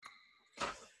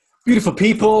Beautiful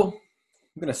people.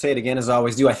 I'm going to say it again as I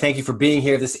always do. I thank you for being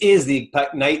here. This is the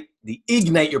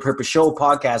Ignite Your Purpose Show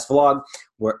podcast vlog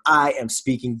where I am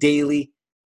speaking daily,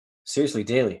 seriously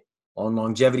daily, on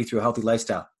longevity through a healthy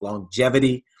lifestyle.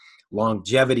 Longevity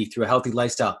through a healthy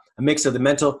lifestyle. A mix of the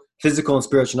mental, physical, and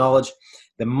spiritual knowledge,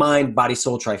 the mind, body,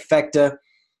 soul trifecta.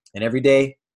 And every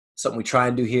day, something we try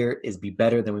and do here is be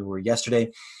better than we were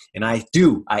yesterday. And I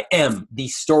am the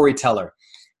storyteller.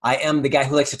 I am the guy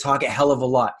who likes to talk a hell of a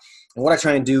lot. And what I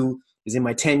try and do is in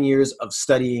my 10 years of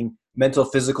studying mental,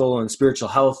 physical, and spiritual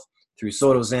health through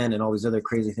Soto Zen and all these other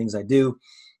crazy things I do,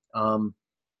 I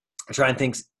try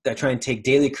and take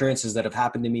daily occurrences that have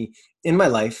happened to me in my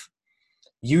life,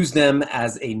 use them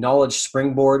as a knowledge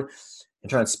springboard,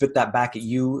 and try and spit that back at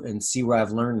you and see where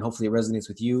I've learned, and hopefully it resonates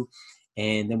with you.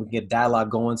 And then we can get dialogue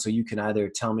going so you can either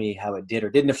tell me how it did or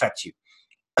didn't affect you.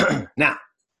 Now,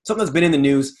 something that's been in the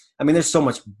news. I mean, there's so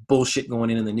much bullshit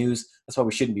going in the news. That's why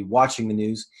we shouldn't be watching the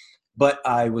news. But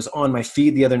I was on my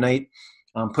feed the other night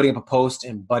putting up a post,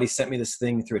 and Buddy sent me this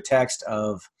thing through a text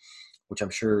of, which I'm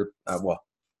sure,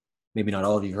 maybe not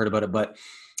all of you have heard about it, but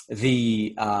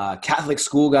the Catholic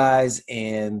school guys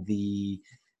and the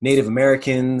Native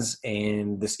Americans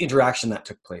and this interaction that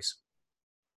took place.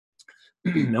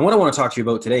 And what I want to talk to you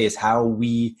about today is how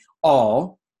we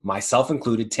all, myself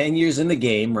included, 10 years in the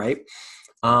game, right,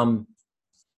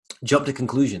 jump to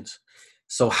conclusions.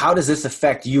 So how does this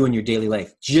affect you in your daily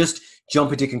life? Just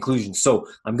jump into conclusions. So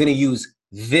I'm going to use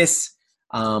this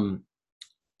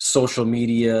social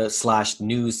media /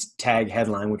 news tag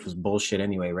headline, which was bullshit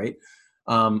anyway, right?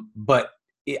 But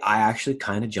I actually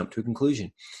kind of jumped to a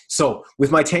conclusion. So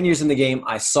with my 10 years in the game,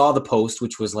 I saw the post,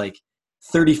 which was like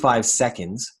 35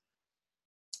 seconds.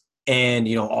 And,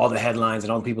 you know, all the headlines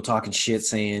and all the people talking shit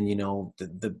saying, you know,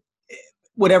 the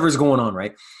whatever's going on,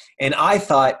 right? And I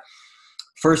thought,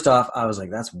 first off, I was like,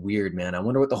 that's weird, man. I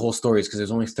wonder what the whole story is because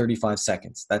there's only 35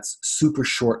 seconds. That's super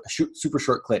short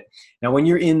clip. Now, when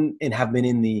you're in and have been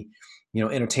in the, you know,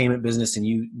 entertainment business and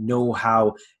you know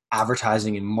how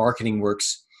advertising and marketing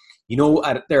works, you know,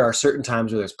 there are certain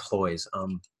times where there's ploys.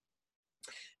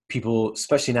 People,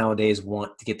 especially nowadays,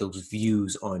 want to get those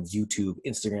views on YouTube,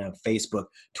 Instagram, Facebook,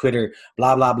 Twitter,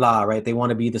 blah, blah, blah, right? They want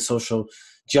to be the social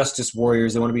justice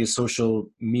warriors. They want to be the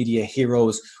social media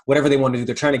heroes, whatever they want to do.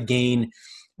 They're trying to gain,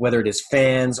 whether it is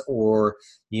fans or,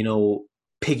 you know,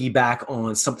 piggyback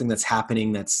on something that's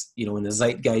happening that's, you know, in the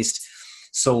zeitgeist.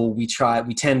 So we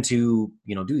tend to,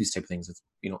 you know, do these type of things with,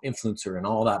 you know, influencer and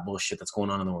all that bullshit that's going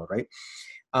on in the world, right?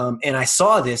 And I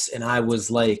saw this and I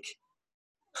was like,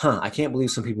 I can't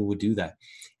believe some people would do that.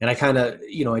 And I kind of,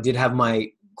 you know, I did have my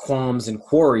qualms and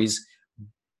quarries,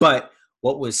 but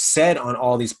what was said on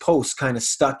all these posts kind of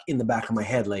stuck in the back of my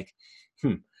head, like,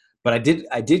 But I did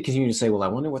continue to say, well, I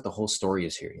wonder what the whole story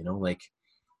is here. You know, like,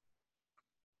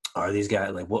 are these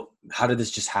guys like, what, how did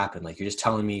this just happen? Like, you're just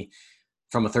telling me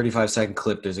from a 35-second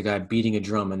clip, there's a guy beating a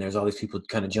drum and there's all these people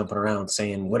kind of jumping around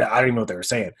saying what, I don't even know what they were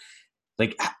saying.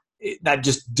 Like, that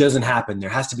just doesn't happen. There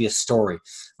has to be a story,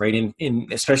 right? In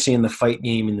especially in the fight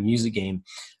game, in the music game,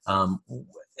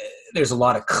 there's a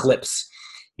lot of clips,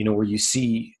 you know, where you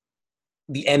see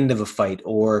the end of a fight,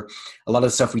 or a lot of the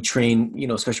stuff we train, you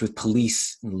know, especially with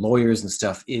police and lawyers and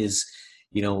stuff is,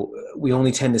 you know, we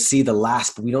only tend to see the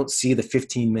last, but we don't see the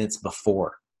 15 minutes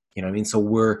before, you know what I mean? So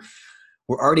we're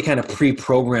already kind of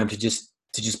pre-programmed to just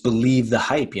believe the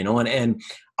hype, you know, and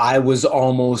I was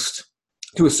almost,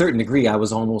 to a certain degree, I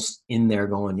was almost in there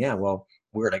going, yeah, well,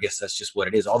 weird. I guess that's just what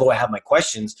it is. Although I have my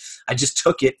questions, I just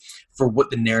took it for what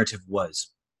the narrative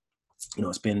was. You know,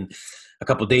 it's been a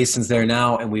couple of days since there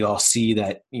now, and we all see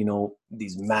that, you know,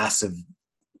 these massive,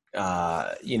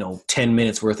 10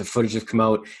 minutes worth of footage have come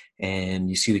out, and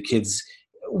you see the kids,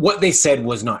 what they said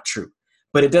was not true.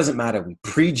 But it doesn't matter. We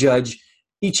prejudge.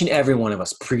 Each and every one of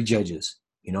us prejudges.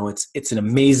 You know, it's an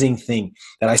amazing thing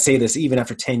that I say this even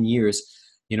after 10 years.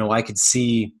 You know, I could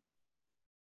see,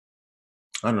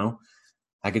 I don't know,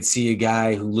 I could see a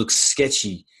guy who looks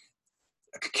sketchy.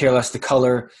 I could care less the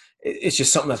color. It's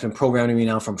just something that's been programmed in me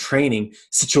now from training.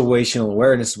 Situational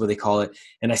awareness is what they call it.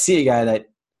 And I see a guy that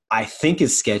I think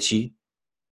is sketchy,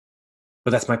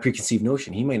 but that's my preconceived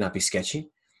notion. He might not be sketchy.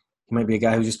 He might be a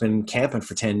guy who's just been camping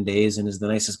for 10 days and is the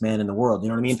nicest man in the world. You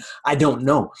know what I mean? I don't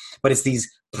know. But it's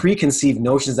these preconceived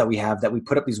notions that we have that we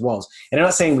put up these walls. And I'm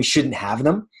not saying we shouldn't have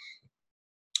them.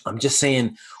 I'm just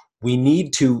saying we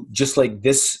need to, just like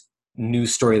this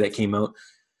news story that came out,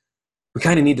 we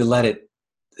kind of need to let it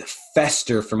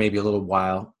fester for maybe a little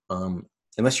while,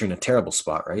 unless you're in a terrible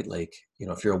spot, right? Like, you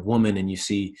know, if you're a woman and you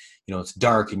see, you know, it's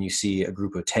dark and you see a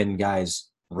group of 10 guys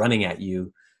running at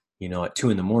you, you know, at 2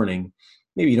 a.m,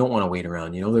 maybe you don't want to wait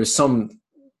around. You know, there's some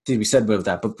to be said about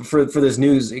that. But for this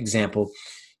news example,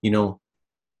 you know,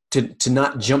 to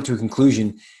not jump to a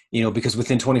conclusion, you know, because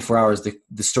within 24 hours,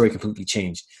 the story completely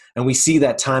changed. And we see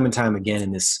that time and time again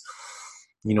in this,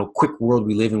 you know, quick world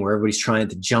we live in, where everybody's trying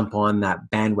to jump on that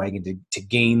bandwagon to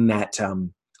gain that,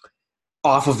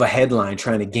 off of a headline,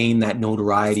 trying to gain that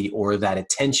notoriety or that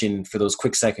attention for those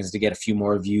quick seconds to get a few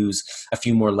more views, a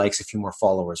few more likes, a few more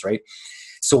followers, right?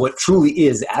 So what truly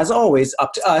is, as always,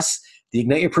 up to us, the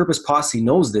Ignite Your Purpose Posse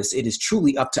knows this. It is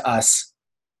truly up to us,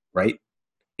 right?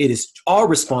 It is our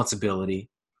responsibility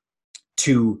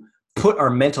to put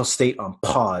our mental state on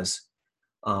pause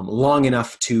long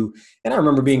enough to, and I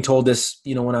remember being told this,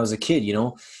 you know, when I was a kid, you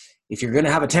know, if you're going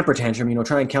to have a temper tantrum, you know,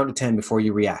 try and count to 10 before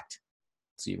you react.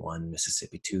 So 1,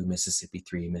 Mississippi, 2, Mississippi,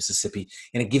 3, Mississippi.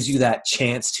 And it gives you that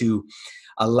chance to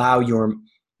allow your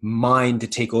mind to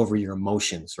take over your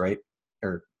emotions, right?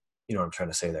 Or, you know what I'm trying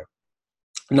to say there.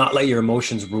 Not let your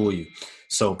emotions rule you.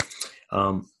 So,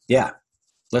 yeah,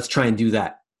 let's try and do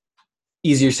that.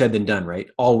 Easier said than done, right?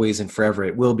 Always and forever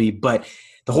it will be. But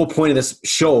the whole point of this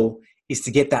show is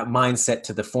to get that mindset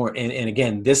to the fore. And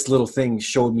again, this little thing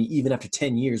showed me, even after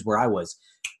 10 years where I was,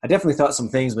 I definitely thought some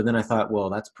things, but then I thought, well,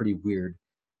 that's pretty weird,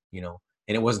 you know?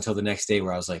 And it wasn't until the next day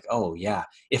where I was like, oh yeah,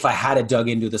 if I had dug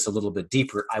into this a little bit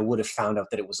deeper, I would have found out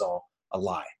that it was all a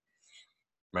lie,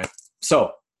 right?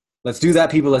 So let's do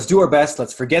that, people. Let's do our best.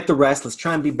 Let's forget the rest. Let's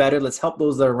try and be better. Let's help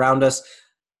those that are around us.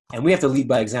 And we have to lead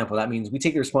by example. That means we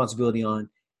take the responsibility on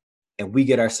and we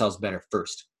get ourselves better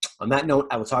first. On that note,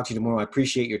 I will talk to you tomorrow. I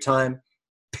appreciate your time.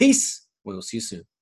 Peace. We will see you soon.